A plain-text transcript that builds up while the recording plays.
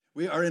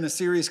We are in a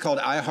series called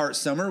I Heart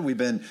Summer. We've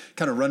been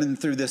kind of running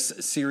through this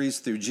series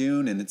through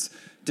June, and it's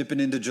dipping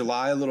into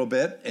July a little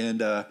bit, and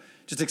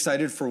just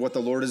excited for what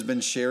the Lord has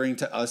been sharing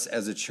to us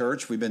as a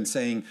church. We've been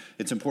saying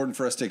it's important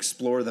for us to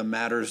explore the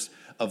matters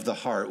of the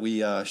heart.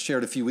 We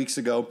shared a few weeks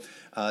ago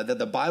that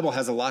the Bible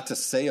has a lot to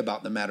say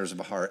about the matters of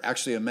the heart.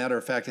 Actually, a matter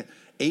of fact,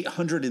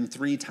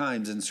 803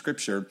 times in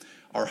Scripture,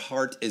 our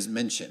heart is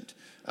mentioned.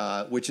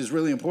 Which is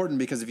really important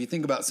because if you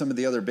think about some of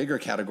the other bigger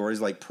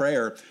categories like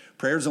prayer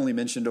is only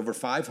mentioned over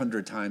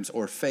 500 times,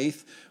 or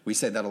faith, we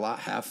say that a lot,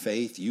 have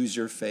faith, use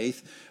your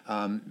faith.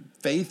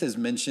 Faith is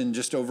mentioned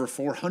just over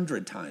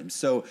 400 times.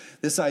 So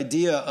this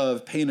idea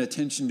of paying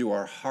attention to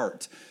our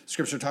heart,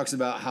 Scripture talks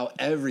about how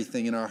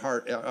everything in our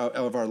heart,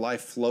 of our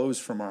life, flows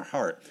from our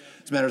heart.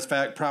 As a matter of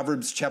fact,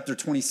 Proverbs chapter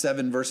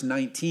 27, verse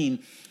 19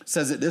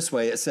 says it this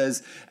way. It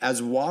says,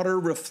 as water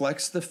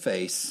reflects the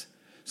face,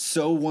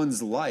 so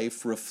one's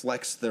life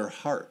reflects their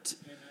heart.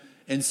 Amen.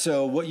 And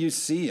so what you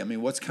see,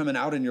 what's coming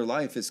out in your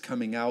life is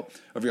coming out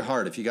of your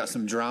heart. If you got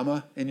some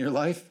drama in your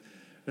life,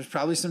 there's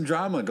probably some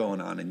drama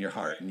going on in your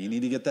heart, and you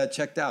need to get that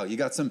checked out. You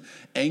got some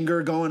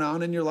anger going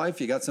on in your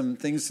life. You got some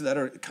things that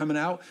are coming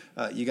out.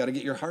 You got to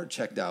get your heart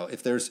checked out.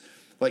 If there's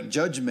like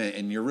judgment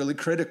and you're really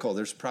critical,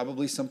 there's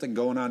probably something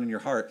going on in your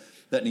heart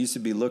that needs to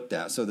be looked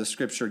at. So the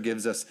Scripture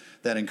gives us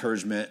that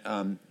encouragement.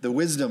 The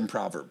wisdom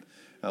proverb.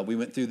 We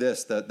went through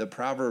this, the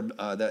proverb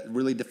that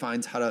really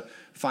defines how to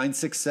find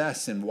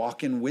success and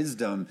walk in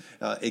wisdom.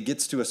 It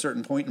gets to a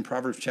certain point in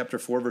Proverbs chapter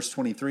 4, verse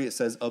 23. It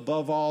says,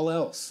 above all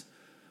else,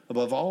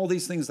 above all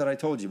these things that I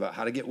told you about,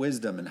 how to get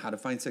wisdom and how to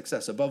find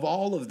success, above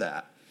all of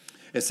that,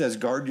 it says,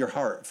 guard your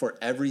heart, for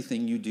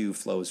everything you do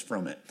flows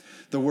from it.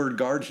 The word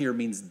guard here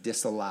means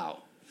disallow.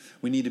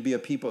 We need to be a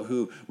people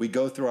who we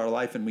go through our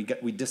life and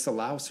we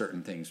disallow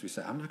certain things. We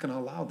say, I'm not going to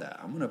allow that.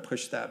 I'm going to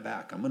push that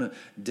back. I'm going to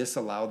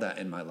disallow that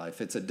in my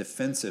life. It's a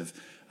defensive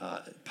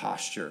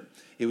posture.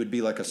 It would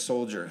be like a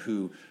soldier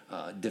who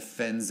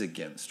defends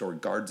against or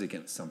guards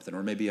against something.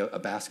 Or maybe a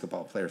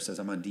basketball player says,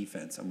 I'm on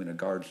defense. I'm going to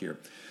guard here.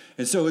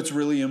 And so it's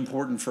really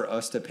important for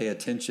us to pay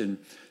attention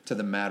to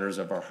the matters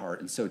of our heart.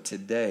 And so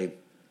today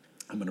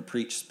I'm going to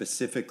preach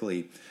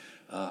specifically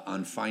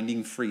on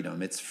finding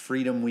freedom. It's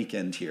Freedom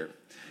Weekend here.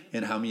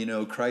 And how many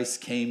know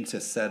Christ came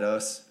to set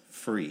us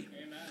free?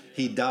 Amen.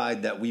 He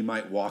died that we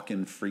might walk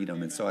in freedom.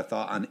 Amen. And so I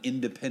thought on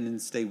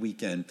Independence Day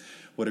weekend,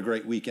 what a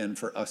great weekend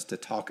for us to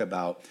talk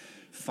about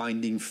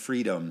finding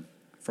freedom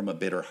from a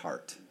bitter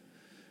heart.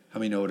 How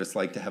many know what it's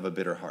like to have a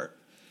bitter heart?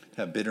 To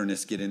have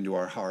bitterness get into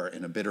our heart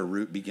and a bitter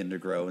root begin to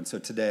grow. And so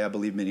today I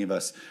believe many of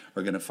us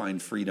are going to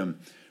find freedom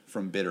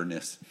from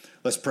bitterness.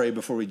 Let's pray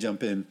before we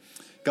jump in.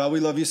 God,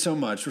 we love you so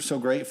much. We're so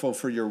grateful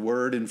for your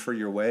word and for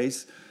your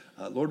ways.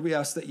 Lord, we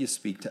ask that you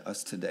speak to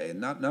us today.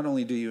 And not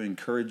only do you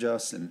encourage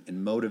us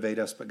and motivate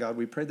us, but God,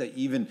 we pray that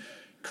you even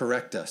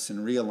correct us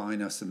and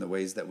realign us in the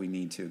ways that we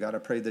need to. God, I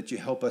pray that you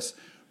help us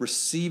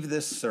receive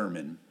this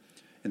sermon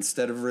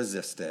instead of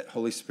resist it.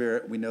 Holy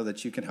Spirit, we know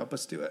that you can help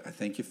us do it. I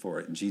thank you for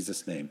it. In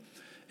Jesus' name,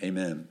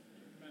 amen.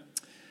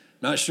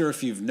 Not sure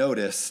if you've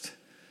noticed,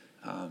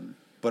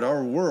 but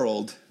our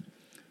world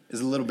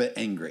is a little bit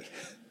angry.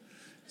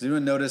 Does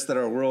anyone notice that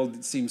our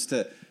world seems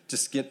to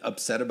just get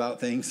upset about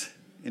things?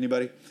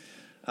 Anybody?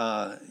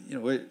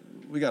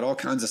 We got all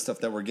kinds of stuff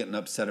that we're getting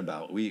upset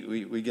about.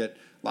 We get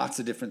lots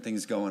of different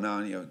things going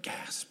on.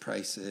 Gas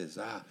prices.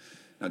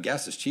 Now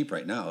gas is cheap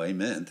right now.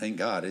 Amen. Thank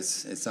God.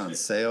 It's on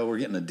sale. We're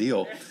getting a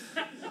deal.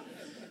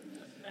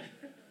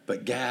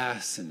 But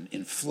gas and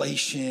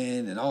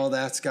inflation and all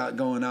that's got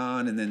going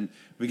on, and then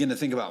we begin to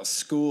think about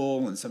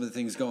school and some of the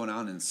things going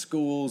on in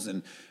schools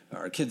and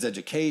our kids'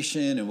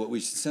 education and what we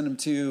should send them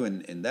to,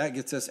 and that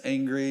gets us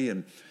angry.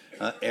 And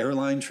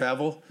airline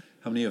travel.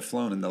 How many have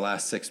flown in the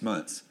last 6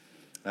 months?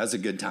 That's a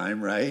good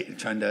time, right?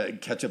 Trying to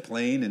catch a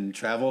plane and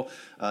travel.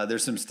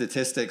 There's some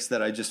statistics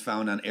that I just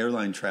found on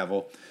airline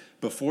travel.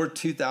 Before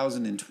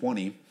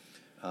 2020,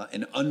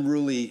 an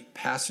unruly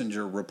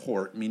passenger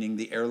report, meaning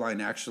the airline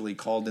actually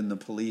called in the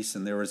police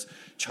and there was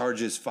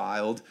charges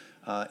filed.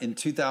 In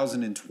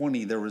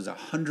 2020, there was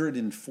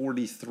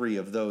 143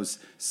 of those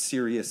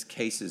serious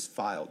cases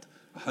filed.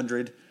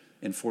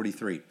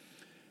 143.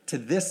 To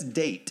this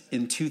date,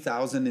 in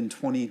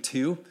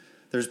 2022,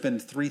 there's been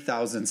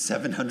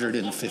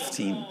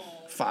 3,715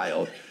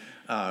 filed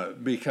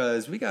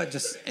because we got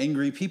just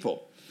angry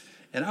people.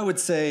 And I would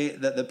say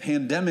that the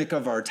pandemic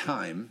of our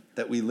time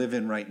that we live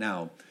in right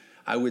now,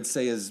 I would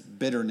say is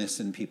bitterness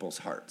in people's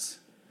hearts.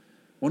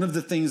 One of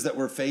the things that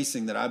we're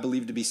facing that I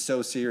believe to be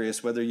so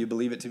serious, whether you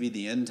believe it to be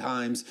the end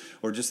times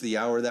or just the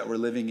hour that we're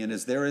living in,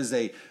 is there is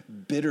a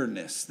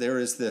bitterness. There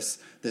is this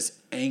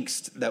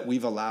angst that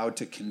we've allowed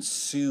to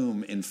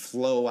consume and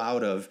flow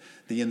out of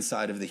the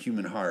inside of the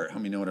human heart. How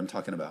many know what I'm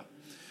talking about?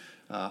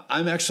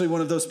 I'm actually one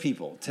of those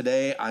people.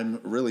 Today, I'm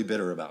really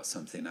bitter about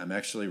something. I'm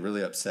actually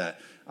really upset.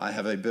 I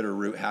have a bitter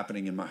root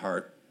happening in my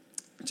heart.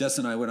 Jess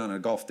and I went on a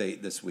golf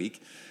date this week,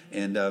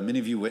 and many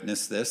of you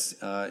witnessed this.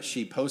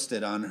 She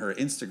posted on her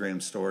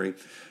Instagram story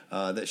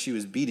that she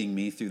was beating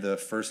me through the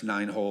first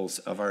 9 holes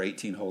of our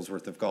 18 holes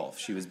worth of golf.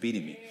 She was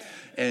beating me.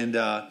 And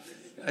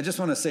I just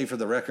want to say for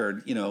the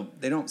record,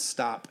 they don't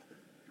stop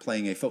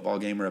playing a football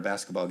game or a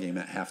basketball game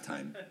at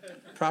halftime.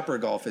 Proper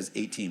golf is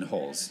 18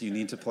 holes. You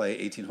need to play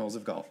 18 holes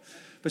of golf.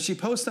 But she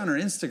posts on her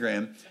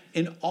Instagram,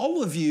 and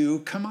all of you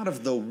come out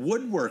of the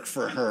woodwork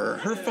for her.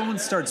 Her phone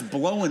starts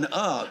blowing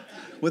up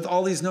with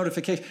all these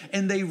notifications,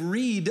 and they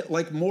read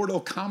like Mortal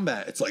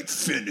Kombat. It's like,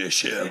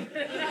 finish him.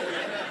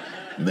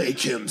 Make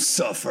him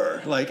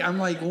suffer. I'm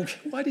like, well,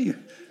 why do you...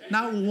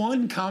 Not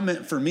one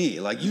comment for me.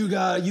 Like, you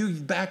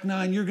back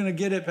nine, you're going to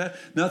get it back.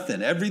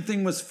 Nothing.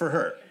 Everything was for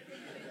her.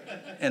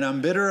 And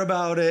I'm bitter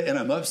about it, and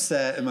I'm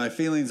upset, and my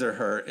feelings are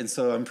hurt. And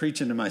so I'm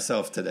preaching to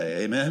myself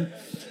today. Amen?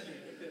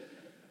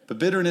 But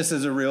bitterness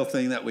is a real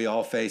thing that we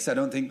all face. I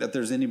don't think that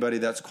there's anybody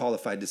that's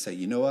qualified to say,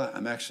 you know what?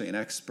 I'm actually an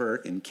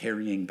expert in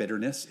carrying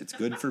bitterness. It's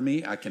good for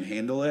me. I can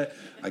handle it.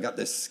 I got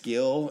this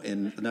skill.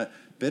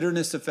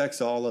 Bitterness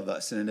affects all of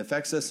us, and it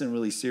affects us in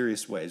really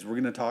serious ways. We're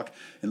going to talk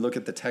and look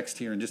at the text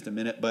here in just a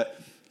minute, but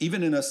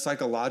even in a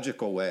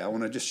psychological way, I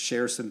want to just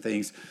share some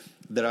things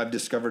that I've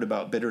discovered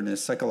about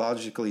bitterness.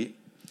 Psychologically,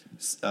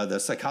 the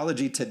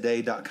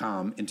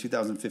psychologytoday.com in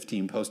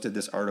 2015 posted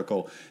this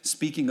article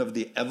speaking of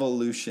the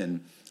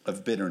evolution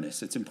of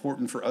bitterness. It's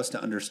important for us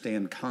to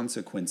understand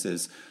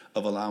consequences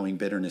of allowing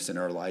bitterness in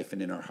our life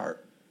and in our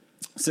heart.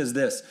 It says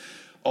this,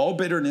 all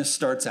bitterness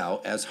starts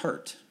out as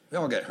hurt. We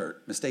all get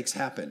hurt. Mistakes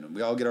happen.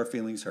 We all get our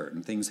feelings hurt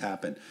and things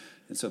happen.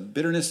 And so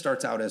bitterness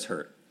starts out as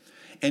hurt.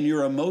 And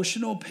your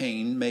emotional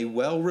pain may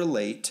well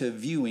relate to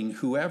viewing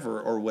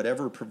whoever or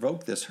whatever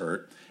provoked this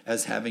hurt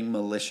as having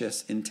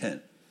malicious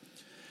intent,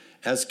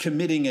 as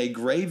committing a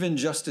grave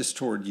injustice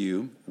toward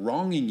you,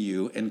 wronging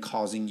you, and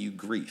causing you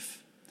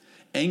grief.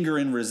 Anger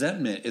and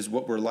resentment is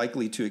what we're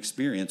likely to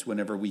experience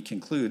whenever we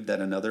conclude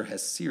that another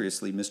has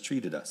seriously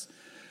mistreated us.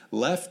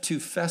 Left to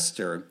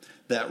fester,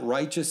 that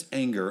righteous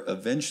anger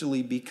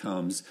eventually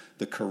becomes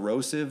the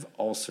corrosive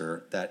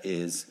ulcer that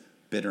is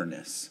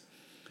bitterness.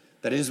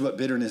 That is what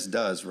bitterness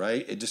does,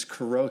 right? It just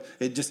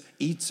it just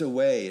eats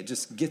away. It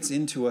just gets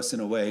into us in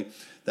a way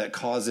that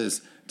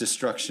causes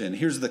destruction.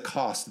 Here's the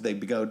cost. They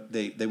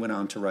went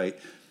on to write,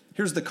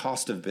 here's the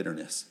cost of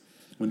bitterness.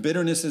 When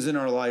bitterness is in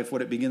our life,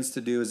 what it begins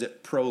to do is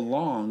it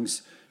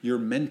prolongs your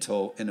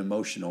mental and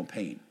emotional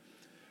pain.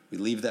 We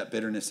leave that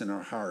bitterness in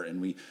our heart,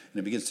 and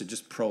it begins to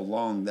just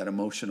prolong that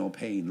emotional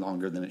pain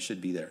longer than it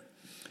should be there.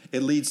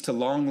 It leads to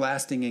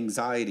long-lasting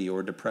anxiety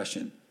or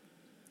depression.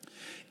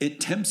 It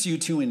tempts you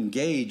to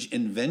engage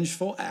in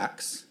vengeful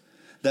acts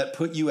that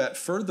put you at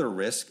further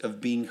risk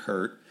of being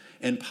hurt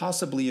and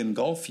possibly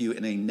engulf you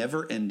in a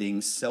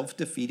never-ending,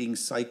 self-defeating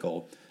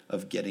cycle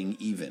of getting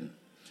even.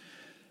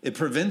 It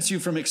prevents you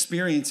from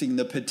experiencing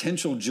the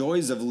potential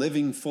joys of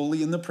living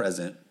fully in the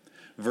present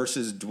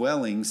versus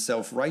dwelling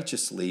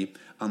self-righteously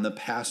on the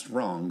past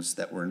wrongs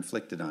that were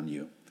inflicted on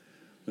you.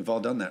 We've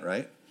all done that,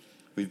 right?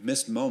 We've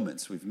missed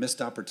moments. We've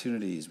missed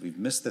opportunities. We've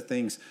missed the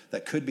things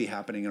that could be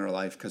happening in our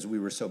life because we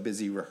were so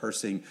busy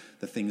rehearsing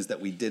the things that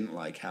we didn't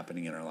like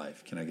happening in our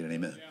life. Can I get an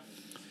amen?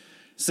 Yeah.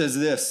 It says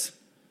this.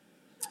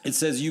 It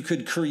says you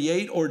could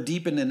create or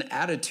deepen an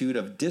attitude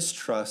of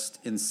distrust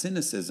and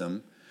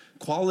cynicism,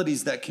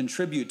 qualities that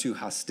contribute to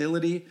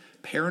hostility,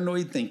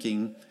 paranoid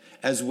thinking,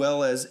 as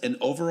well as an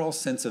overall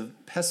sense of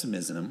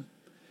pessimism,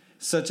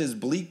 such as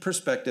bleak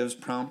perspectives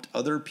prompt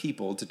other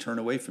people to turn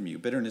away from you.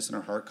 Bitterness in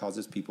our heart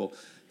causes people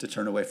to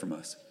turn away from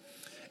us.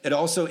 It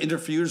also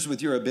interferes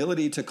with your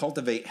ability to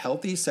cultivate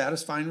healthy,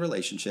 satisfying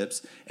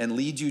relationships and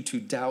leads you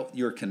to doubt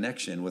your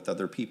connection with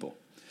other people.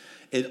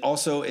 It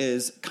also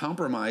is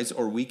compromise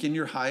or weaken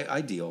your high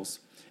ideals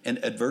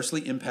and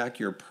adversely impact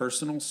your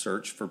personal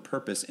search for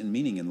purpose and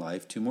meaning in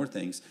life. Two more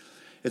things.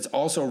 It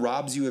also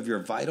robs you of your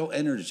vital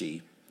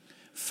energy,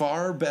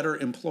 far better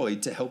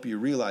employed to help you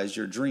realize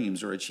your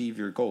dreams or achieve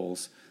your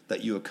goals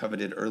that you have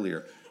coveted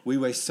earlier. We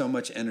waste so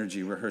much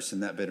energy rehearsing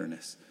that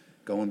bitterness,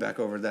 going back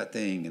over that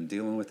thing and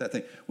dealing with that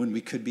thing, when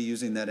we could be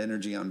using that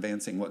energy on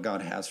advancing what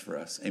God has for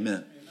us.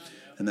 Amen.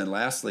 And then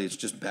lastly, it's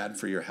just bad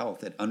for your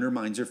health. It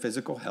undermines your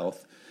physical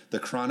health. The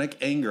chronic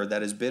anger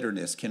that is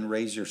bitterness can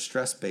raise your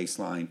stress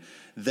baseline,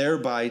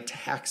 thereby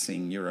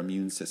taxing your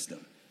immune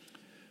system.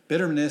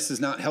 Bitterness is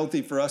not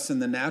healthy for us in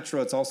the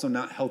natural. It's also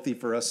not healthy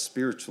for us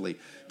spiritually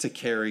to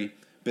carry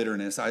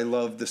bitterness. I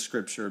love the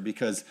scripture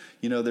because,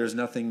 there's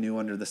nothing new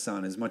under the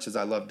sun. As much as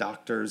I love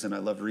doctors and I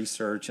love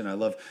research and I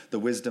love the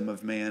wisdom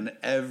of man,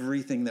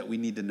 everything that we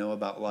need to know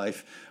about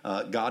life,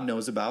 God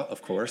knows about,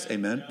 of course,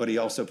 amen, but he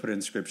also put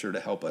in scripture to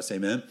help us,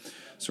 amen?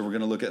 So we're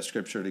going to look at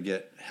scripture to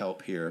get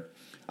help here.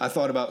 I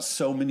thought about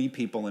so many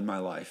people in my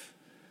life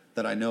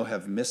that I know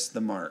have missed the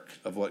mark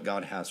of what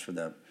God has for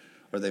them,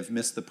 or they've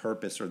missed the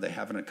purpose, or they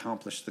haven't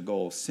accomplished the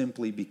goal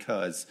simply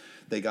because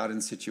they got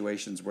in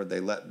situations where they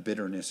let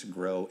bitterness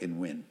grow and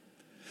win.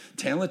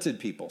 Talented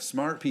people,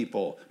 smart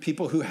people,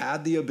 people who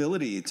had the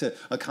ability to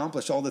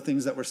accomplish all the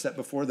things that were set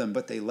before them,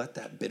 but they let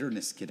that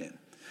bitterness get in.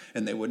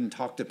 And they wouldn't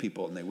talk to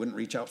people, and they wouldn't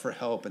reach out for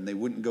help, and they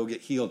wouldn't go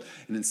get healed.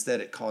 And instead,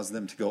 it caused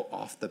them to go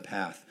off the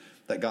path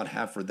that God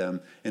had for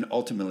them, and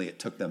ultimately it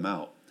took them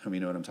out. How many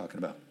know what I'm talking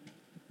about?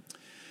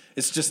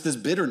 It's just this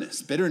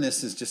bitterness.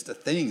 Bitterness is just a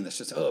thing that's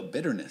just,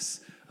 bitterness.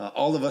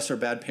 All of us are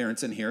bad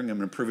parents in here, and I'm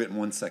going to prove it in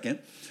 1 second.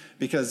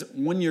 Because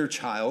when you're a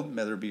child,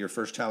 whether it be your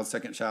first child,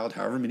 second child,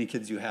 however many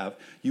kids you have,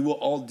 you will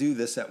all do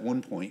this at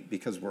one point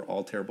because we're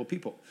all terrible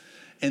people.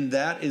 And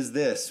that is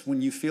this: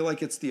 when you feel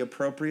like it's the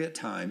appropriate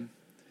time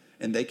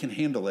and they can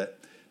handle it,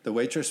 the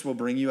waitress will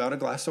bring you out a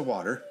glass of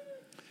water,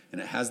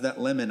 and it has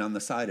that lemon on the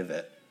side of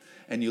it.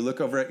 And you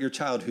look over at your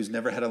child who's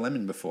never had a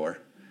lemon before,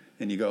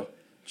 and you go,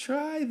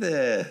 "Try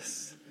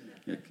this."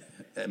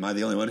 Am I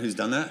the only one who's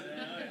done that?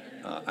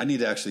 I need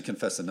to actually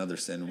confess another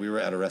sin. We were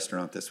at a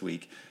restaurant this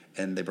week,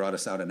 and they brought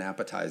us out an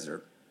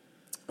appetizer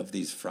of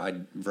these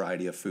fried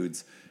variety of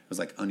foods. It was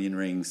like onion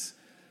rings,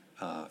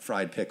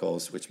 fried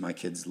pickles, which my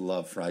kids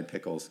love fried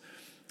pickles,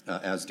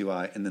 as do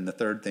I. And then the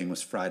third thing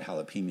was fried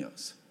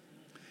jalapenos.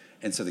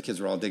 And so the kids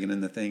were all digging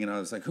in the thing, and I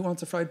was like, "Who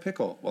wants a fried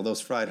pickle?" Well,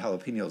 those fried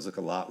jalapenos look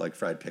a lot like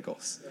fried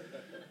pickles.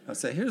 I would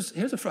say, here's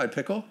a fried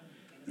pickle.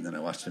 And then I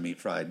watched them eat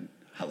fried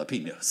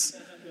jalapenos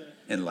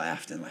and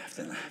laughed and laughed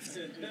and laughed.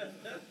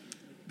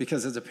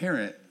 Because as a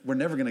parent, we're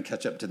never going to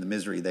catch up to the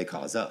misery they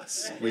cause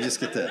us. We just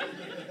get to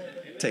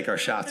take our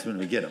shots when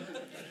we get them.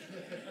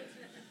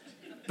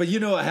 But you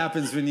know what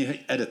happens when you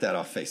edit that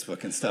off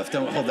Facebook and stuff.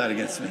 Don't hold that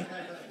against me.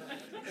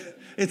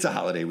 It's a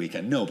holiday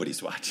weekend.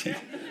 Nobody's watching.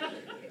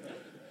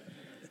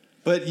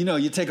 But,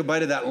 you take a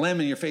bite of that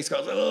lemon, your face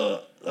goes,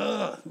 ugh,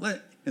 ugh.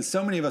 And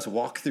so many of us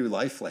walk through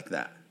life like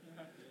that.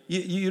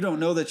 You don't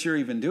know that you're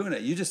even doing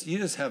it. You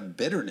just have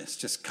bitterness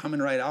just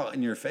coming right out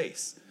in your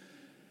face.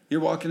 You're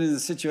walking into the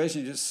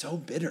situation, you're just so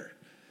bitter.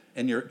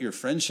 And your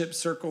friendship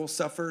circle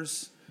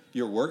suffers,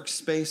 your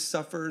workspace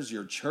suffers,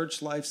 your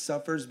church life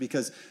suffers,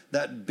 because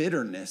that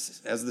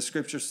bitterness, as the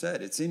scripture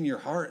said, it's in your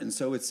heart, and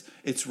so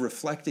it's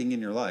reflecting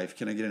in your life.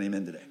 Can I get an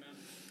amen today?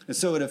 And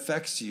so it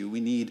affects you. We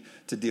need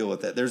to deal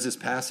with that. There's this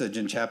passage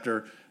in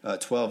chapter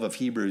 12 of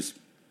Hebrews.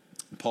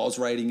 Paul's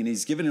writing, and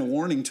he's giving a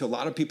warning to a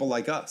lot of people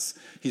like us.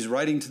 He's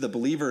writing to the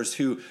believers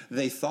who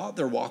they thought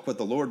their walk with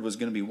the Lord was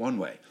going to be one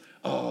way.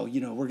 Oh,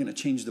 we're going to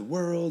change the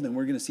world, and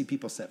we're going to see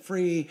people set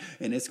free,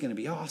 and it's going to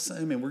be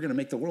awesome, and we're going to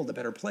make the world a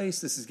better place.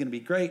 This is going to be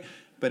great.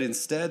 But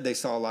instead, they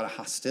saw a lot of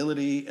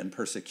hostility and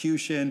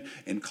persecution,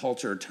 and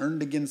culture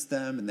turned against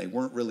them, and they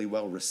weren't really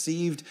well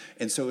received.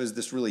 And so it was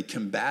this really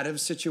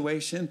combative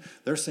situation.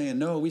 They're saying,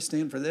 "No, we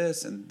stand for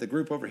this," and the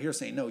group over here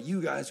saying, "No,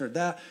 you guys are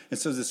that." And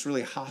so it's this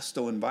really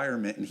hostile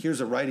environment. And here's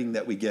a writing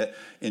that we get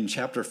in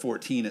chapter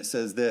 14. It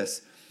says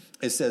this.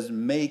 It says,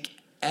 "Make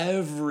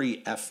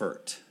every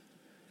effort."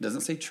 It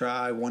doesn't say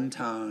try one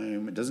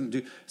time.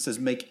 It says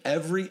make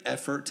every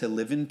effort to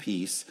live in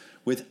peace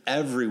with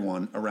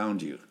everyone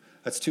around you.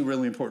 That's two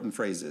really important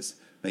phrases.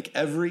 Make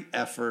every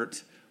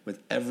effort with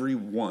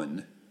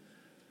everyone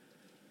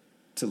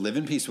to live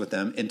in peace with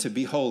them and to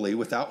be holy.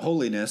 Without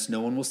holiness, no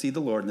one will see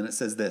the Lord. And then it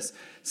says this: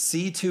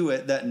 see to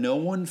it that no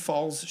one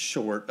falls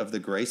short of the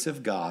grace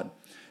of God.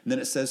 And then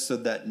it says, so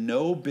that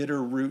no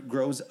bitter root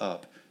grows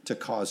up to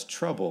cause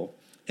trouble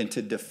and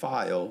to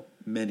defile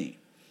many.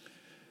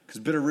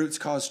 Because bitter roots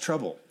cause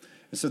trouble.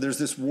 And so there's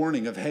this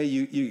warning of, hey,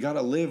 you got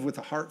to live with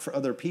a heart for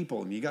other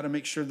people, and you got to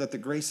make sure that the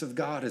grace of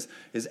God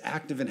is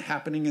active and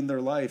happening in their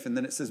life. And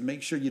then it says,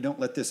 make sure you don't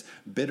let this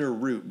bitter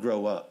root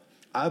grow up.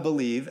 I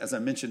believe, as I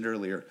mentioned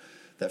earlier,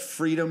 that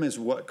freedom is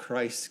what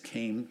Christ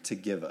came to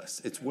give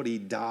us. It's what he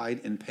died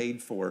and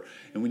paid for,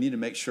 and we need to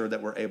make sure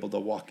that we're able to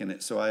walk in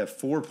it. So I have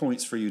 4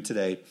 points for you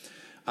today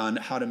on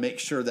how to make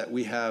sure that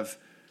we have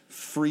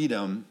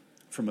freedom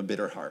from a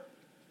bitter heart.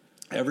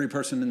 Every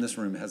person in this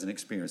room has an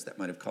experience that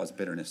might have caused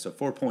bitterness. So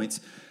 4 points.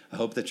 I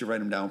hope that you write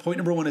them down. Point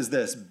number 1 is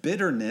this: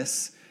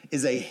 bitterness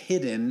is a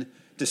hidden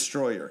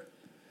destroyer.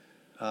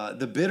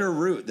 The bitter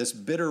root, this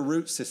bitter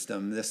root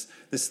system, this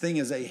thing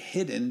is a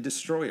hidden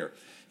destroyer.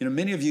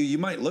 Many of you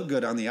might look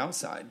good on the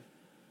outside,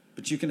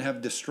 but you can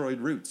have destroyed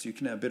roots. You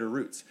can have bitter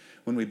roots.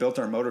 When we built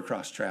our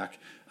motocross track,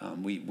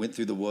 we went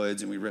through the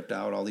woods and we ripped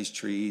out all these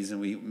trees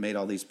and we made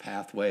all these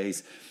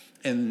pathways.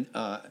 And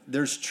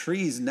there's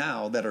trees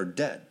now that are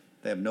dead.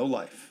 They have no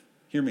life.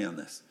 Hear me on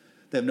this.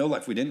 They have no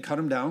life. We didn't cut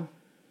them down.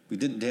 We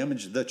didn't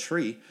damage the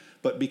tree.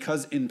 But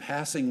because in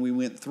passing we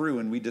went through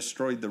and we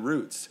destroyed the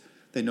roots,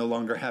 they no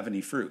longer have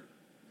any fruit.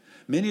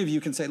 Many of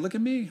you can say, look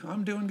at me.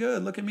 I'm doing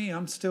good. Look at me.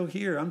 I'm still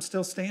here. I'm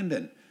still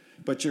standing.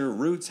 But your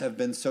roots have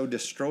been so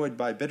destroyed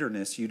by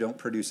bitterness, you don't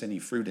produce any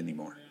fruit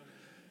anymore.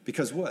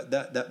 Because what?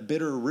 That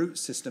bitter root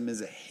system is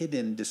a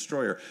hidden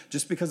destroyer.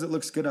 Just because it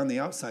looks good on the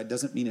outside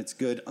doesn't mean it's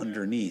good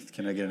underneath.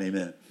 Can I get an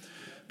amen?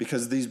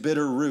 Because these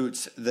bitter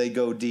roots, they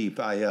go deep.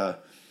 I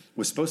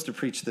was supposed to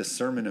preach this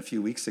sermon a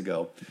few weeks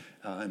ago,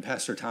 and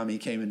Pastor Tommy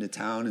came into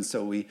town, and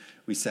so we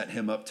set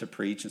him up to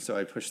preach, and so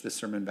I pushed this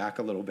sermon back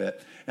a little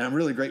bit. And I'm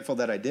really grateful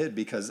that I did,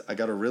 because I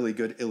got a really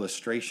good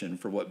illustration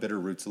for what bitter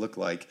roots look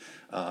like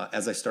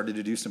as I started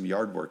to do some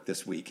yard work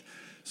this week.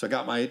 So I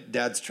got my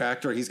dad's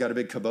tractor. He's got a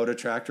big Kubota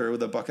tractor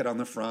with a bucket on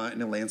the front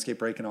and a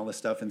landscape rake and all this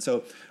stuff. And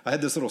so I had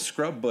this little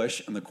scrub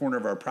bush on the corner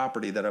of our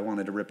property that I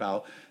wanted to rip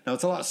out. Now,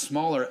 it's a lot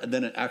smaller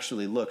than it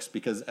actually looks,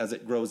 because as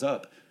it grows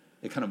up,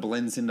 it kind of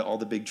blends into all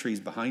the big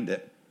trees behind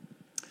it.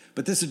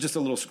 But this is just a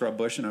little scrub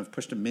bush, and I've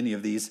pushed many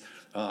of these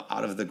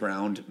out of the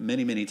ground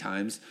many, many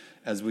times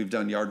as we've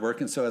done yard work.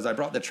 And so as I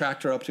brought the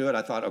tractor up to it,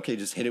 I thought, okay,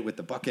 just hit it with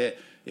the bucket.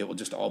 It will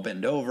just all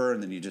bend over,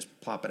 and then you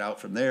just plop it out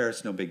from there.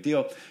 It's no big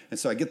deal. And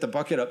so I get the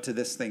bucket up to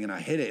this thing, and I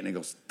hit it, and it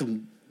goes,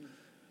 thum.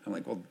 I'm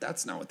like, well,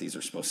 that's not what these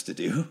are supposed to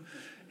do.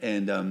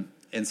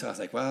 And so I was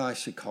like, well, I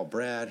should call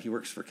Brad. He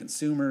works for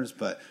consumers,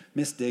 but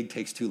Miss Dig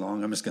takes too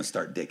long. I'm just going to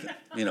start digging.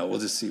 We'll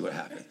just see what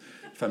happens.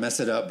 If I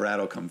mess it up, Brad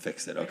will come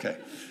fix it. Okay.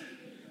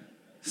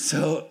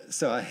 So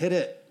I hit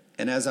it,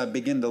 and as I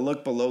begin to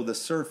look below the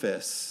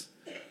surface,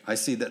 I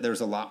see that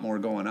there's a lot more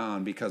going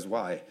on because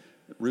why?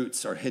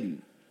 Roots are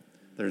hidden.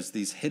 There's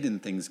these hidden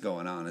things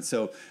going on. And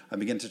so I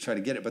begin to try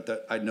to get it,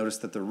 but I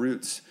noticed that the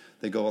roots,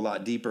 they go a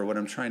lot deeper. What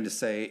I'm trying to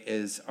say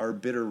is our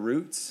bitter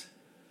roots,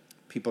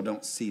 people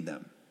don't see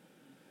them.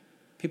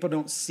 People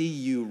don't see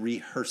you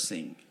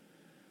rehearsing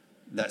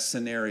that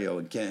scenario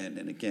again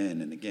and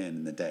again and again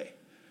in the day.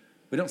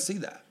 We don't see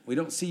that. We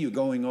don't see you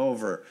going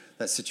over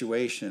that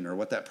situation or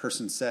what that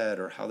person said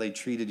or how they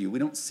treated you. We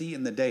don't see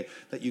in the day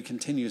that you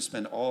continue to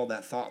spend all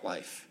that thought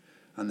life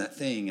on that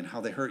thing and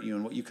how they hurt you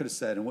and what you could have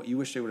said and what you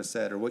wish they would have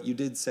said or what you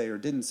did say or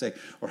didn't say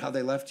or how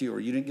they left you or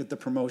you didn't get the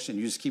promotion.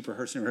 You just keep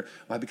rehearsing.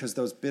 Why? Because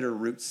those bitter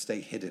roots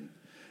stay hidden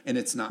and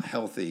it's not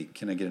healthy.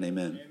 Can I get an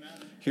amen?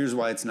 Amen. Here's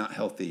why it's not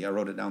healthy. I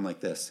wrote it down like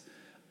this.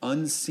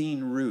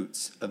 Unseen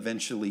roots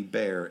eventually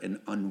bear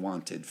an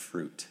unwanted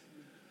fruit.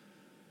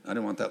 I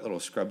didn't want that little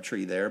scrub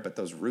tree there, but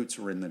those roots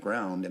were in the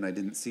ground and I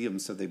didn't see them,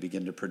 so they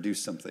begin to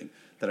produce something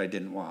that I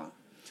didn't want.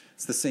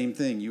 It's the same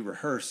thing. You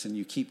rehearse and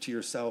you keep to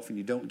yourself and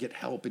you don't get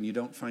help and you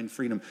don't find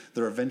freedom.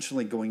 They're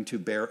eventually going to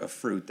bear a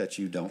fruit that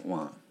you don't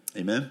want.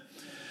 Amen?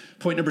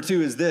 Point number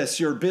 2 is this.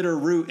 Your bitter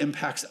root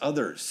impacts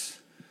others.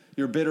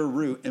 Your bitter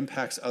root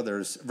impacts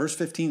others. Verse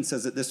 15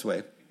 says it this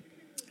way.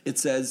 It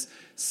says,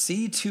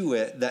 see to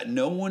it that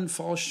no one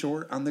falls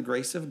short on the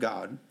grace of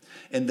God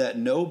and that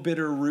no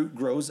bitter root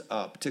grows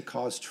up to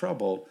cause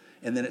trouble.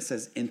 And then it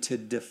says, and to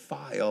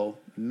defile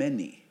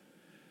many.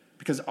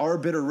 Because our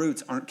bitter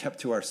roots aren't kept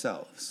to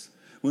ourselves.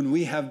 When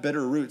we have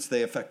bitter roots,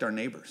 they affect our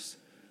neighbors.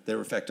 They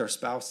affect our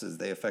spouses.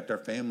 They affect our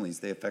families.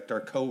 They affect our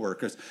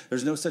coworkers.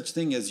 There's no such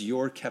thing as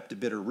your kept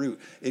bitter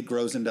root. It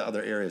grows into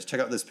other areas. Check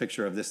out this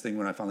picture of this thing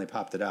when I finally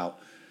popped it out.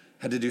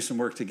 Had to do some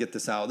work to get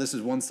this out. This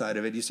is one side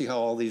of it. You see how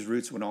all these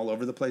roots went all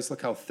over the place?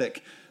 Look how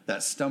thick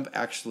that stump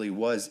actually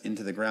was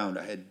into the ground.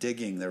 I had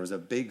digging. There was a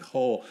big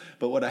hole.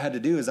 But what I had to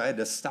do is I had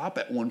to stop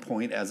at one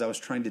point as I was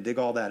trying to dig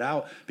all that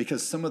out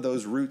because some of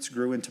those roots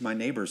grew into my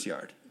neighbor's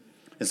yard.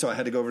 And so I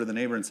had to go over to the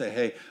neighbor and say,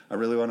 hey, I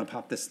really want to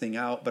pop this thing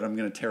out, but I'm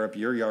going to tear up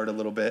your yard a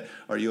little bit.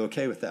 Are you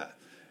okay with that?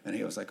 And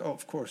he was like, oh,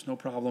 of course, no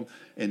problem.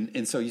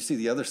 And so you see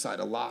the other side,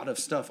 a lot of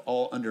stuff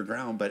all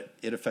underground, but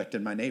it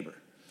affected my neighbor.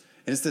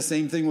 And it's the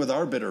same thing with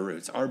our bitter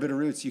roots. Our bitter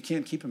roots, you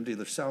can't keep them to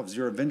yourselves.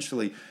 You're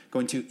eventually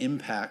going to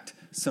impact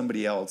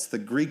somebody else. The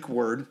Greek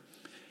word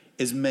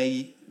is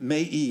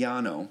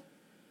meiano.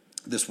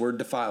 This word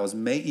defiles,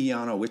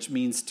 meiano, which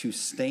means to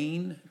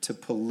stain, to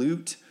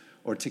pollute,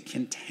 or to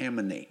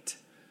contaminate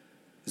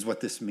is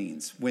what this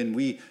means. When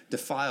we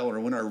defile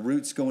or when our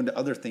roots go into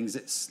other things,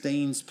 it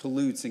stains,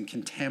 pollutes, and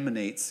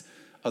contaminates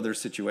other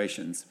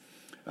situations.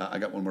 I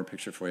got one more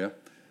picture for you.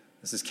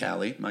 This is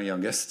Callie, my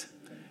youngest.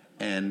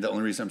 And the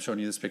only reason I'm showing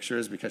you this picture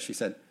is because she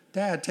said,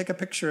 Dad, take a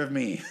picture of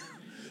me.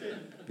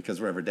 Because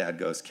wherever Dad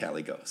goes,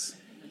 Callie goes.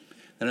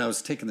 And I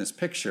was taking this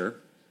picture.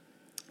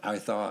 I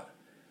thought,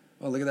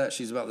 oh, look at that.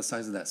 She's about the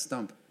size of that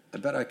stump. I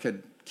bet I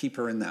could keep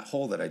her in that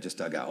hole that I just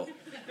dug out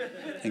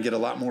and get a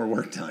lot more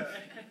work done.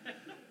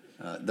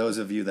 Those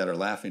of you that are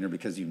laughing are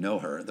because you know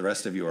her. The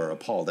rest of you are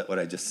appalled at what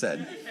I just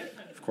said.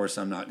 Of course,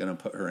 I'm not going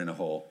to put her in a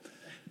hole.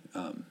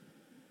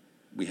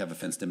 We have a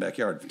fenced-in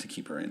backyard to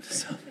keep her in.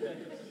 So.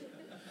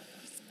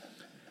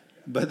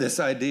 But this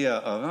idea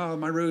of, oh,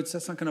 my roots,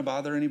 that's not going to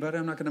bother anybody.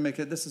 I'm not going to make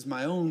it. This is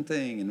my own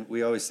thing. And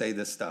we always say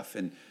this stuff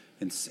in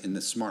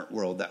the smart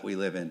world that we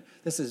live in.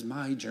 This is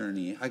my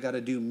journey. I got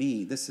to do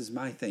me. This is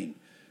my thing.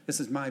 This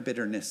is my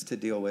bitterness to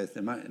deal with.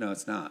 No,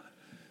 it's not.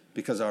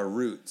 Because our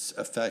roots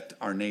affect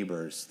our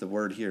neighbors. The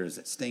word here is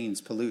it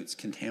stains, pollutes,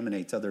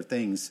 contaminates other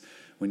things.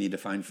 We need to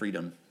find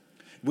freedom.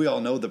 We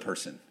all know the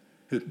person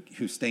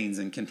who stains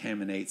and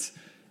contaminates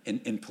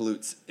and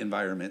pollutes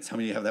environments. How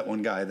many of you have that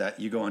one guy that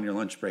you go on your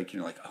lunch break and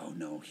you're like, oh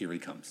no, here he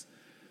comes.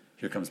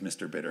 Here comes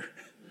Mr. Bitter.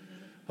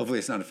 Hopefully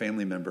it's not a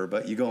family member,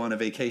 but you go on a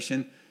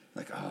vacation,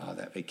 like, oh,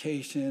 that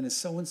vacation, is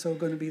so-and-so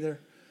going to be there?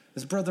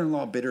 Is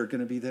brother-in-law Bitter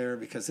going to be there?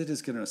 Because it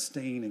is going to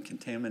stain and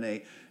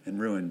contaminate and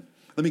ruin.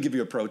 Let me give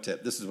you a pro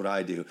tip. This is what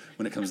I do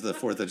when it comes to the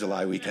 4th of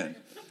July weekend.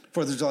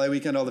 4th of July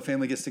weekend, all the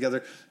family gets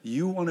together.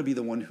 You want to be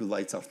the one who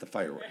lights off the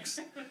fireworks.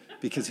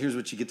 Because here's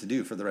what you get to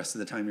do for the rest of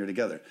the time you're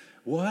together.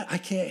 What? I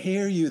can't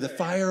hear you. The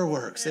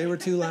fireworks, they were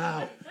too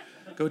loud.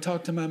 Go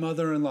talk to my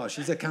mother-in-law.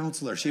 She's a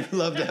counselor. She would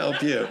love to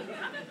help you.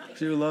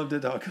 She would love to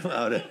talk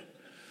about it.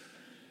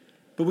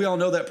 But we all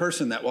know that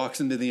person that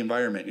walks into the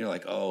environment. And you're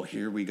like, oh,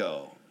 here we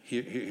go.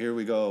 Here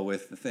we go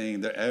with the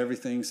thing.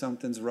 Everything,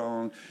 something's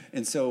wrong.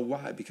 And so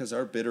why? Because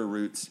our bitter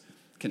roots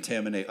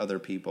contaminate other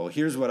people.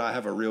 Here's what I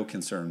have a real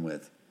concern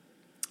with.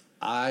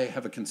 I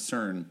have a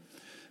concern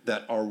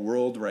that our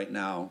world right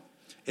now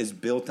is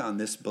built on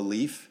this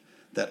belief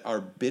that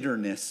our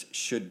bitterness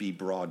should be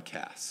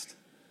broadcast.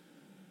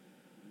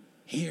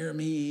 Hear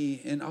me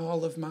in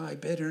all of my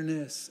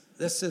bitterness.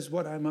 This is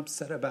what I'm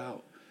upset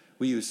about.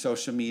 We use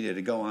social media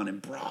to go on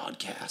and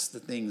broadcast the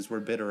things we're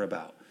bitter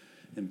about.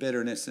 And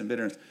bitterness. I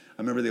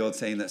remember the old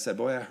saying that said,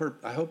 boy,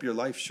 I hope your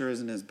life sure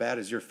isn't as bad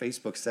as your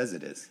Facebook says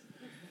it is.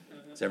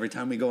 So every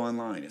time we go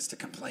online, it's to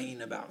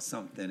complain about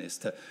something. It's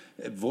to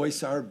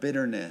voice our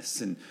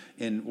bitterness.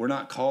 And we're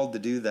not called to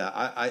do that.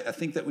 I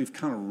think that we've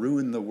kind of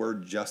ruined the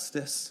word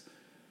justice.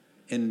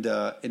 And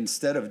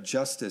instead of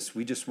justice,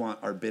 we just want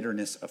our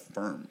bitterness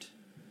affirmed.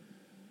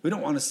 We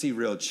don't want to see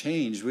real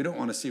change. We don't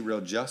want to see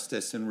real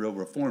justice and real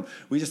reform.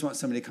 We just want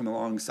somebody to come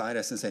alongside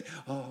us and say,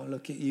 oh,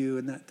 look at you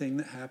and that thing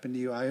that happened to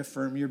you. I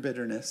affirm your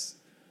bitterness.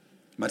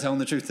 Am I telling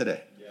the truth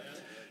today? Yeah.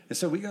 And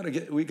so we got to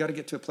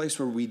get to a place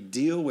where we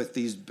deal with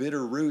these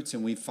bitter roots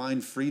and we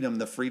find freedom,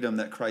 the freedom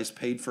that Christ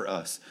paid for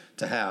us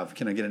to have.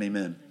 Can I get an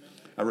amen?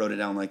 I wrote it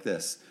down like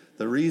this.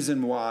 The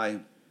reason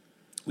why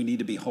we need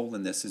to be whole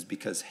in this is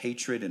because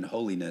hatred and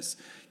holiness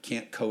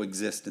can't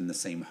coexist in the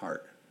same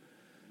heart.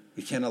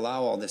 We can't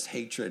allow all this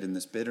hatred and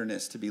this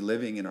bitterness to be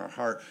living in our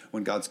heart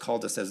when God's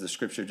called us, as the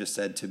scripture just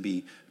said, to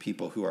be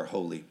people who are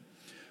holy.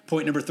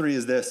 Point number 3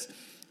 is this.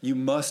 You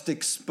must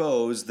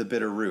expose the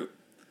bitter root.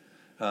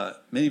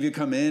 Many of you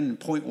come in,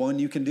 point 1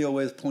 you can deal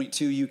with, point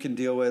 2 you can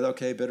deal with,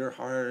 okay, bitter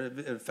heart,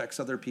 it affects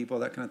other people,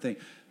 that kind of thing.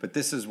 But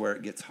this is where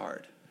it gets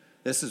hard.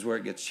 This is where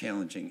it gets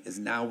challenging, is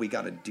now we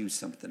got to do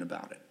something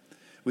about it.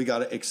 We got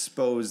to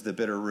expose the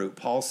bitter root.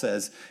 Paul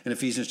says in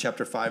Ephesians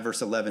chapter 5,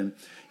 verse 11,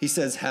 he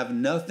says, have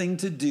nothing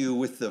to do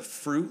with the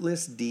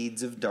fruitless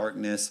deeds of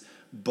darkness,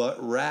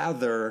 but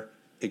rather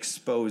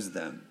expose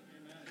them.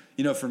 Amen.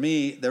 You know, for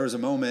me, there was a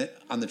moment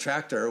on the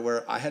tractor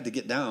where I had to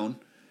get down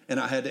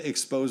and I had to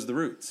expose the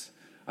roots.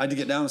 I had to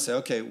get down and say,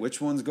 okay, which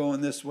one's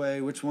going this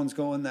way? Which one's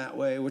going that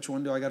way? Which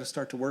one do I got to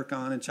start to work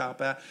on and chop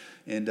at?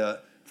 And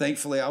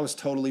thankfully, I was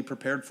totally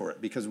prepared for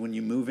it, because when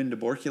you move into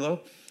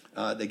Borculo,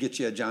 they get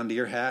you a John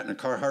Deere hat and a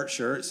Carhartt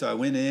shirt. So I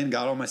went in,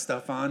 got all my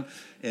stuff on,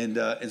 and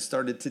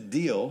started to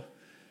deal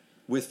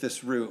with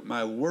this root.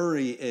 My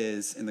worry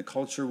is, in the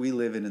culture we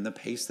live in and the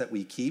pace that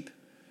we keep,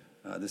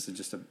 this is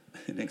just an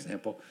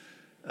example,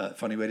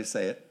 funny way to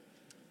say it.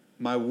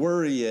 My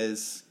worry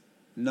is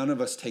none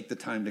of us take the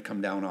time to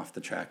come down off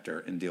the tractor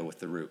and deal with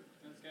the root.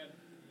 That's good.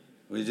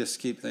 We just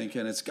keep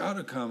thinking, it's got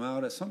to come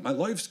out at some, my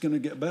life's going to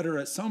get better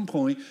at some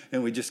point,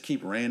 and we just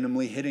keep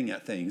randomly hitting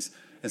at things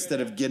instead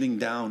of getting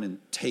down and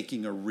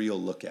taking a real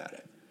look at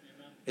it.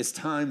 Amen. It's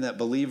time that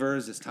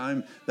believers, it's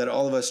time that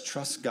all of us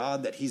trust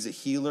God, that he's a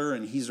healer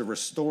and he's a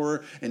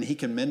restorer and he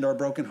can mend our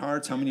broken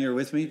hearts. How many are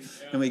with me?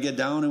 Yeah. And we get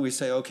down and we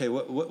say, okay,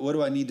 what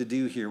do I need to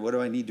do here? What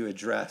do I need to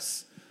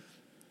address?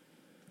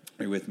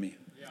 Are you with me?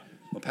 Yeah.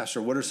 Well,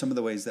 Pastor, what are some of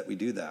the ways that we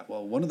do that?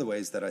 Well, one of the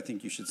ways that I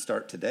think you should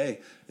start today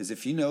is,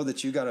 if you know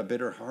that you got a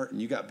bitter heart and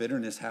you got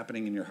bitterness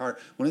happening in your heart,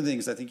 one of the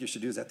things I think you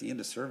should do is, at the end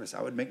of service,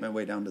 I would make my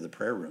way down to the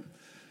prayer room.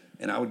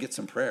 And I would get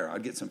some prayer.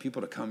 I'd get some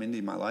people to come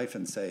into my life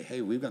and say,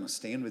 hey, we're going to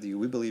stand with you.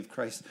 We believe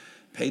Christ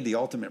paid the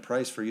ultimate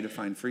price for you to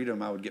find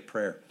freedom. I would get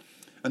prayer.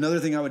 Another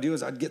thing I would do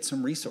is I'd get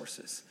some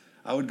resources.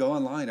 I would go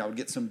online. I would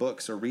get some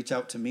books, or reach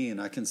out to me, and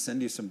I can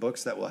send you some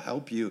books that will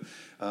help you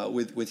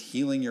with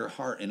healing your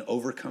heart and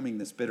overcoming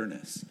this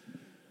bitterness.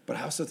 But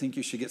I also think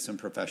you should get some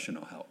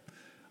professional help.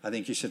 I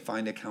think you should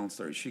find a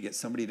counselor. You should get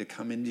somebody to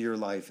come into your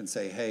life and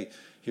say, hey,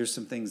 here's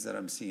some things that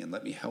I'm seeing.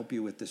 Let me help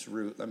you with this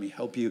root. Let me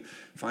help you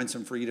find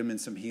some freedom and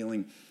some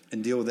healing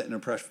and deal with it in a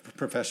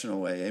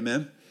professional way.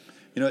 Amen?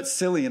 You know, it's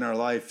silly in our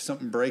life.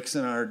 Something breaks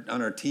on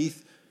our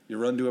teeth, you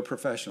run to a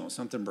professional.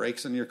 Something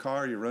breaks in your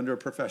car, you run to a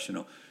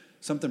professional.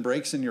 Something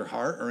breaks in your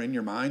heart or in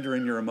your mind or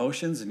in your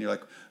emotions, and you're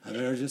like, I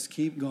better just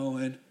keep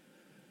going.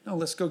 No,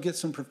 let's go get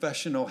some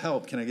professional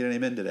help. Can I get an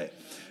amen today?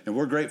 And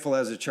we're grateful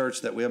as a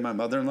church that we have my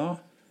mother-in-law.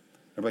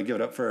 Everybody give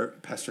it up for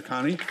Pastor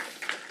Connie.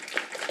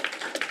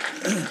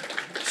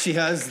 She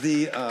has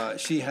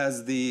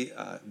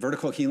the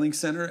Vertical Healing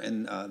Center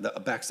in the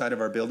backside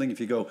of our building. If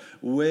you go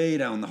way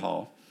down the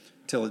hall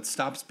till it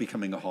stops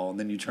becoming a hall, and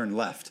then you turn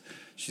left,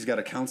 she's got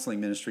a counseling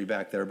ministry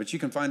back there. But you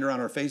can find her on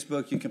our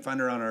Facebook. You can find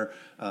her on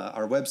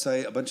our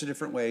website, a bunch of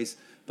different ways.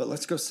 But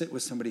let's go sit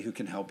with somebody who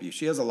can help you.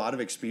 She has a lot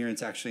of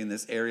experience actually in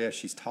this area.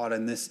 She's taught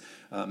in this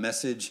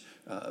message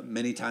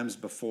many times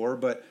before,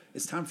 but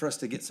it's time for us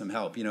to get some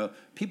help. You know,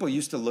 people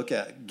used to look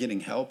at getting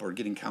help or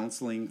getting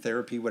counseling,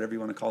 therapy, whatever you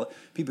want to call it.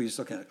 People used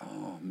to look at,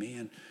 oh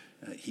man,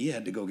 he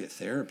had to go get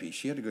therapy.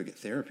 She had to go get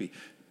therapy.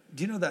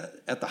 Do you know that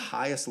at the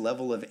highest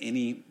level of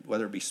any,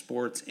 whether it be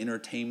sports,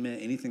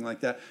 entertainment, anything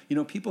like that, you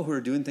know, people who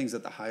are doing things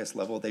at the highest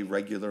level, they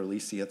regularly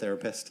see a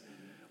therapist.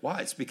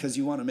 Why? It's because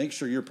you want to make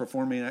sure you're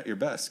performing at your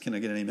best. Can I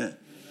get an amen?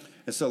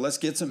 And so let's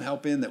get some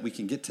help in that we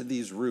can get to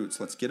these roots.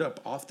 Let's get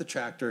up off the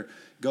tractor,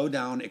 go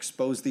down,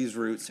 expose these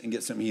roots, and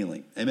get some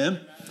healing.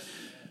 Amen?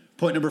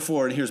 Point number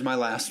 4, and here's my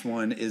last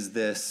one, is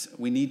this.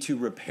 We need to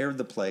repair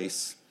the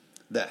place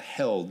that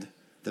held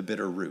the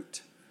bitter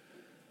root.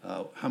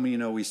 How many of you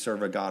know we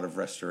serve a God of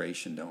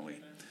restoration, don't we?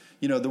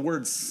 The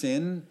word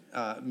sin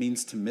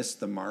means to miss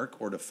the mark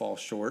or to fall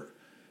short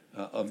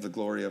of the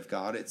glory of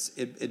God.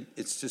 It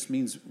just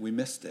means we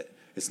missed it.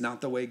 It's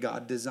not the way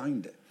God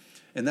designed it.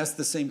 And that's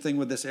the same thing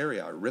with this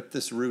area. I ripped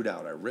this root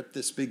out. I ripped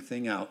this big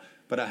thing out,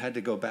 but I had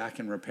to go back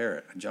and repair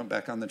it. I jumped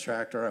back on the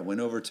tractor. I went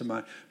over to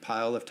my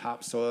pile of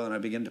topsoil, and I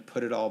began to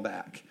put it all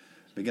back.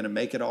 Began to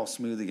make it all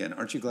smooth again.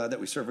 Aren't you glad that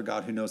we serve a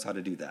God who knows how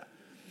to do that?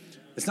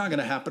 It's not going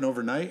to happen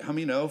overnight. How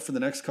many know for the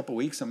next couple of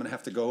weeks I'm going to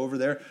have to go over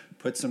there,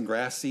 put some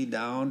grass seed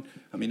down?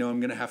 How many know I'm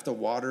going to have to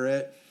water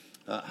it?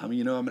 How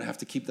many know I'm going to have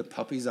to keep the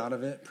puppies out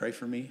of it? Pray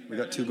for me. We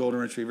got 2 golden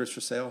retrievers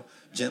for sale,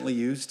 gently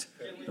used,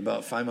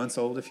 about 5 months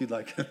old if you'd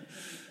like.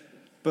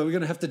 But we're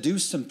going to have to do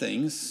some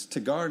things to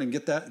guard and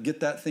get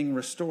that thing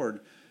restored.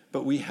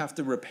 But we have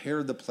to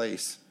repair the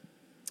place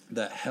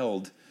that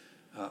held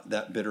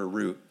that bitter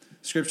root.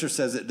 Scripture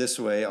says it this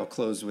way. I'll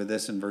close with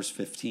this in verse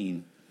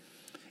 15.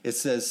 It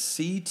says,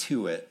 "See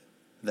to it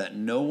that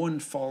no one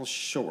falls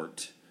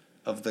short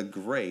of the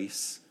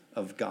grace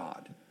of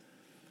God."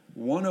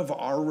 One of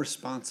our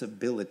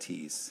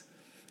responsibilities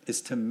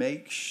is to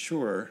make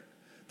sure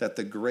that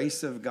the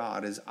grace of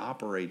God is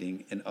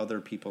operating in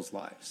other people's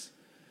lives.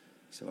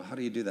 So how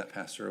do you do that,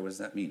 Pastor? What does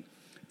that mean?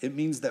 It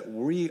means that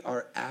we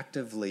are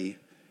actively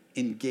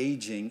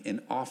engaging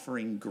in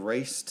offering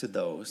grace to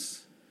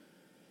those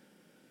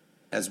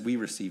as we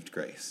received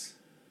grace,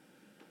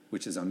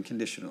 which is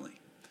unconditionally.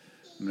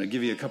 I'm going to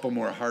give you a couple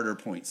more harder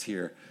points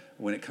here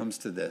when it comes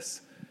to this.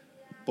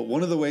 But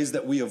one of the ways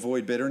that we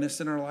avoid bitterness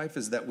in our life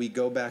is that we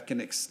go back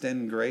and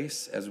extend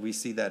grace as we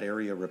see that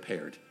area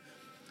repaired.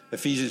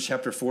 Ephesians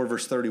chapter 4,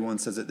 verse 31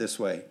 says it this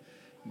way: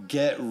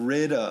 "Get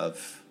rid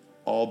of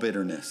all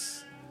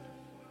bitterness."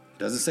 It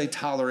doesn't say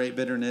tolerate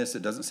bitterness.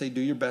 It doesn't say do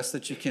your best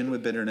that you can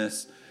with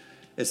bitterness.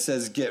 It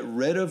says get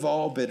rid of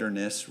all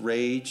bitterness,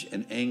 rage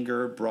and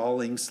anger,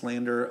 brawling,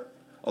 slander,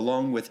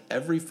 along with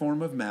every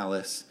form of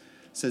malice.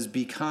 It says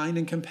be kind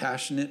and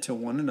compassionate to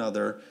one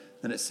another.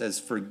 Then it says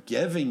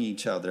forgiving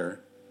each other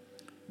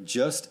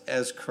just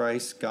as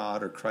Christ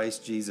God or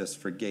Christ Jesus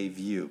forgave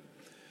you.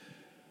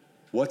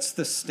 What's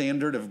the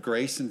standard of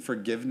grace and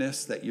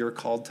forgiveness that you're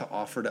called to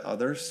offer to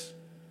others?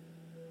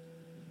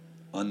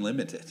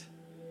 Unlimited.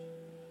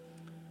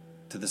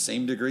 To the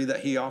same degree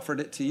that he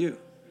offered it to you.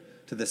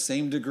 To the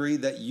same degree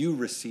that you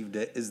received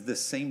it is the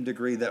same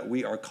degree that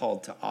we are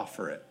called to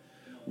offer it.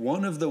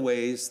 One of the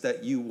ways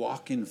that you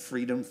walk in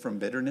freedom from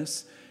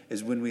bitterness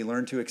is when we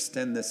learn to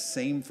extend the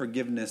same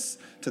forgiveness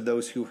to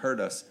those who hurt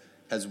us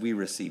as we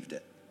received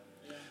it.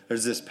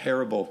 There's this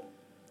parable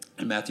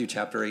in Matthew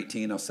chapter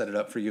 18. I'll set it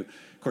up for you.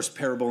 Of course,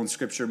 parable in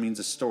Scripture means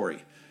a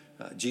story.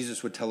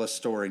 Jesus would tell a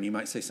story, and he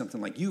might say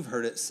something like, "You've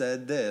heard it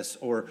said this,"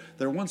 or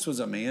 "There once was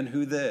a man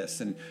who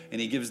this," and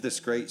he gives this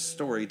great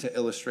story to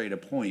illustrate a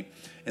point.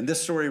 And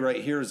this story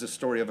right here is a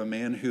story of a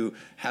man who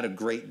had a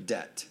great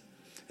debt,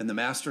 and the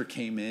master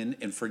came in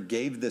and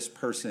forgave this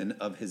person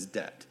of his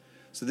debt.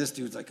 So this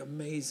dude's like,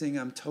 amazing,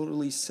 I'm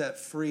totally set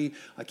free.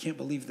 I can't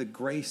believe the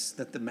grace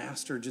that the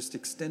master just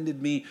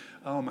extended me.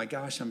 Oh my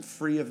gosh, I'm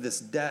free of this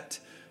debt.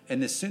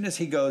 And as soon as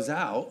he goes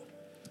out,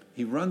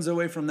 he runs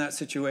away from that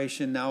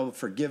situation, now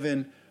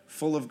forgiven,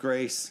 full of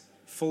grace,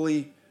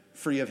 fully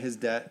free of his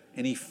debt,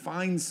 and he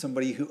finds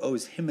somebody who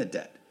owes him a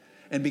debt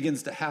and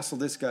begins to hassle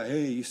this guy.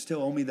 "Hey, you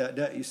still owe me that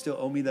debt. You still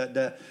owe me that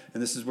debt."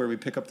 And this is where we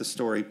pick up the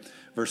story,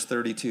 verse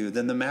 32.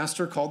 "Then the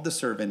master called the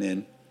servant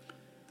in,"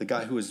 the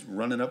guy who was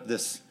running up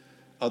this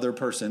other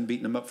person,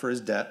 beating him up for his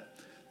debt.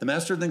 "The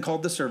master then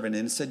called the servant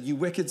in and said, 'You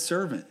wicked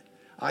servant,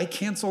 I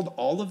canceled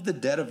all of the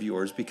debt of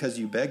yours because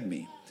you begged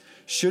me.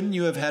 Shouldn't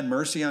you have had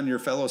mercy on your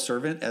fellow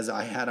servant as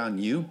I had on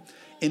you?'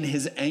 In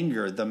his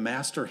anger, the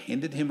master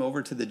handed him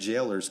over to the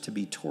jailers to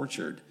be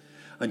tortured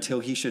until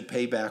he should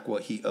pay back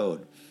what he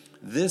owed.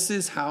 This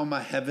is how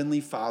my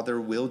heavenly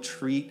Father will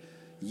treat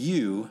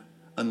you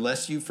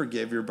unless you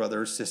forgive your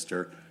brother or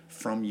sister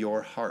from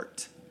your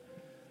heart."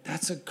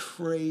 That's a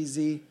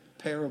crazy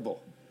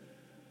parable.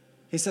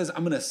 He says,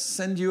 I'm going to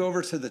send you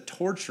over to the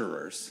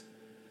torturers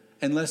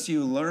unless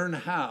you learn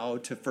how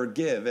to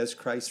forgive as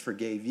Christ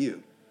forgave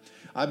you.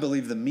 I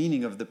believe the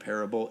meaning of the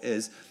parable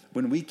is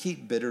when we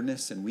keep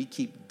bitterness and we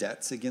keep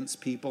debts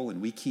against people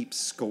and we keep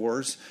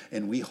scores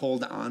and we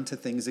hold on to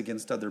things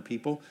against other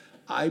people,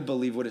 I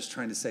believe what it's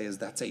trying to say is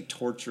that's a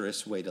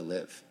torturous way to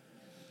live.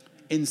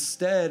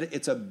 Instead,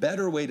 it's a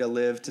better way to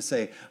live to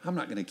say, I'm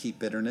not going to keep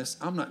bitterness.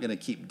 I'm not going to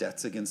keep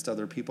debts against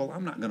other people.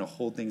 I'm not going to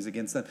hold things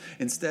against them.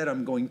 Instead,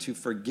 I'm going to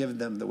forgive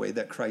them the way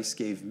that Christ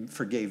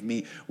forgave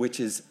me, which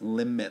is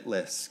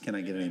limitless. Can I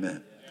get an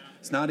amen?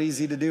 It's not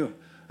easy to do.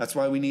 That's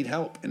why we need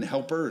help and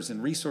helpers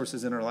and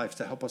resources in our life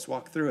to help us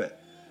walk through it.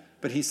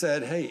 But he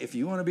said, hey, if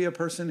you want to be a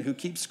person who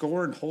keeps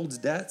score and holds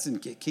debts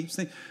and keeps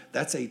things,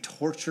 that's a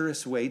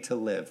torturous way to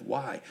live.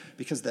 Why?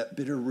 Because that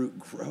bitter root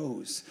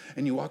grows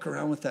and you walk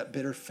around with that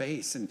bitter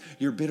face and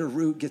your bitter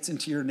root gets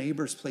into your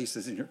neighbor's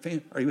places and your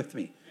family. Are you with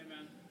me?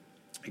 Amen.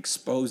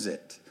 Expose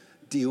it.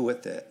 Deal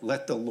with it.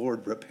 Let the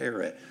Lord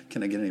repair it.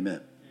 Can I get an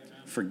amen?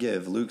 Amen.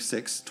 Forgive. Luke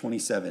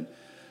 6:27.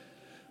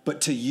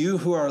 But to you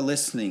who are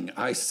listening,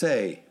 I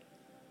say,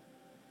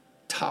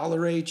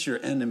 tolerate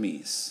your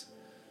enemies.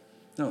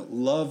 No,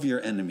 love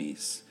your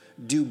enemies.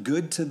 Do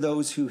good to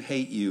those who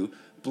hate you.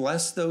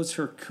 Bless those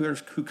who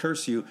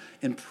curse you,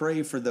 and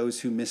pray for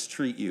those who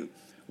mistreat you.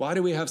 Why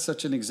do we have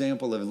such an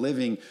example of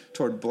living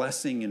toward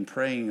blessing and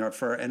praying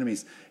for our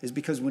enemies? Is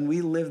because when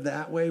we live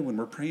that way, when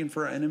we're praying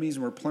for our enemies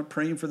and we're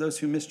praying for those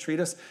who mistreat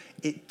us,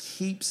 it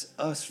keeps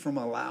us from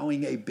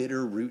allowing a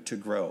bitter root to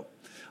grow.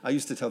 I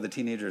used to tell the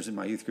teenagers in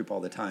my youth group all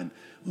the time,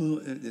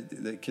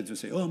 the kids would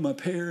say, my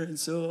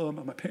parents,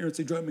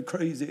 they drive me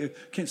crazy. I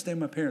can't stand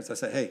my parents. I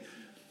said, hey,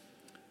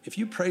 if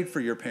you prayed for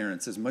your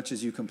parents as much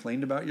as you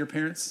complained about your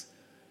parents,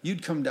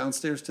 you'd come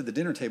downstairs to the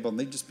dinner table and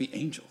they'd just be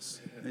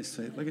angels. They'd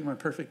say, look at my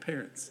perfect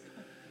parents.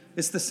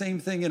 It's the same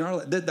thing in our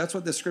life. That's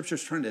what the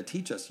scripture's trying to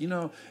teach us.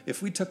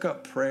 If we took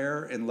up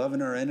prayer and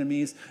loving our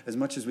enemies as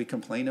much as we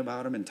complain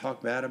about them and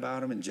talk bad about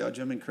them and judge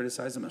them and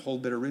criticize them and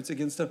hold bitter roots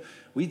against them,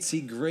 we'd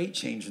see great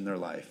change in their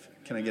life.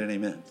 Can I get an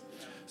amen?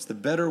 It's the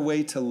better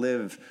way to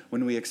live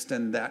when we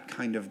extend that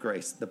kind of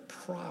grace. The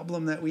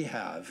problem that we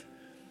have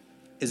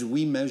is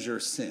we measure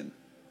sin.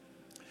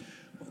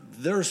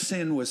 Their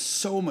sin was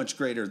so much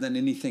greater than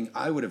anything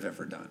I would have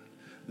ever done.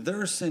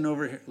 Their sin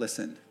over here,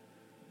 listen,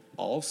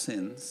 all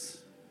sins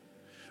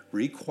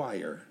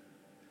require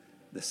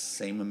the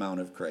same amount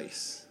of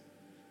grace.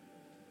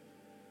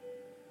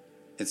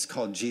 It's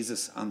called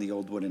Jesus on the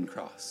old wooden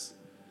cross.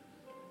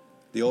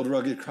 The old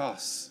rugged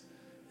cross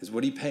is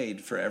what he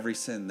paid for every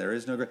sin. There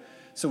is no grace.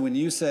 So when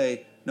you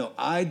say, no,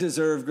 I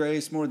deserve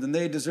grace more than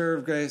they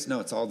deserve grace,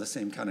 no, it's all the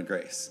same kind of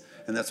grace.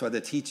 And that's why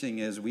the teaching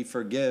is we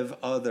forgive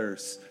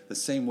others the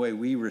same way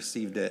we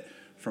received it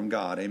from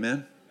God.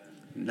 Amen?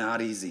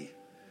 Not easy.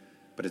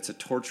 But it's a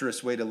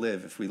torturous way to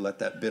live if we let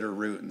that bitter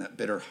root and that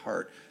bitter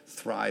heart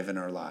thrive in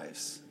our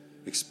lives.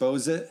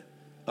 Expose it,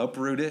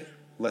 uproot it,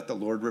 let the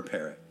Lord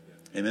repair it.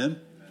 Amen?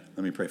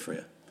 Let me pray for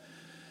you.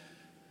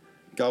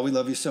 God, we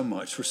love you so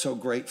much. We're so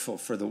grateful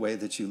for the way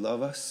that you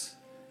love us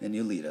and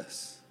you lead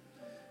us.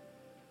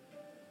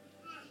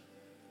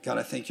 God,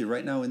 I thank you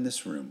right now in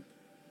this room.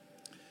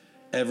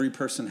 Every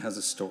person has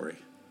a story.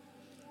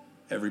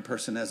 Every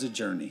person has a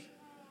journey.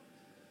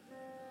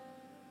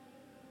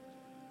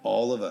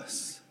 All of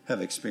us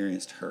have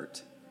experienced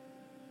hurt.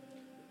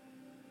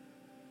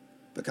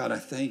 But God, I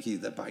thank you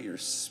that by your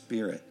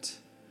Spirit,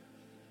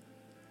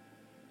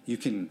 you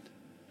can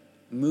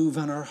move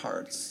on our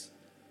hearts,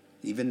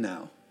 even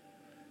now,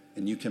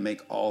 and you can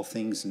make all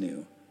things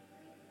new.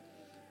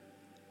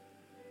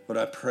 Lord,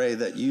 I pray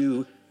that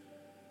you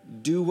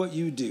do what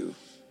you do,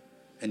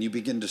 and you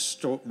begin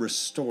to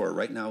restore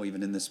right now,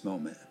 even in this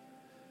moment.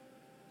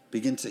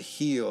 Begin to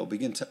heal,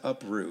 begin to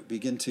uproot,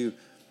 begin to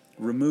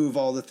remove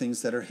all the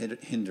things that are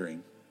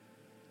hindering.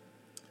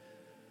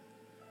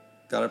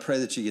 God, I pray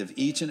that you give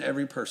each and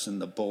every person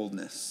the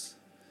boldness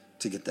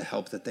to get the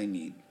help that they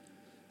need.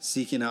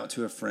 Seeking out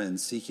to a friend,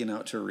 seeking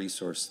out to a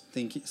resource,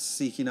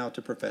 seeking out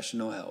to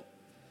professional help.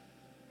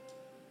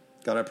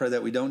 God, I pray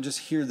that we don't just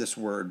hear this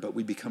word, but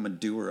we become a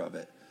doer of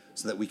it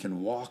so that we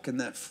can walk in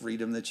that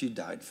freedom that you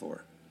died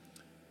for.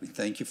 We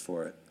thank you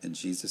for it. In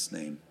Jesus'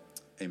 name,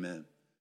 amen.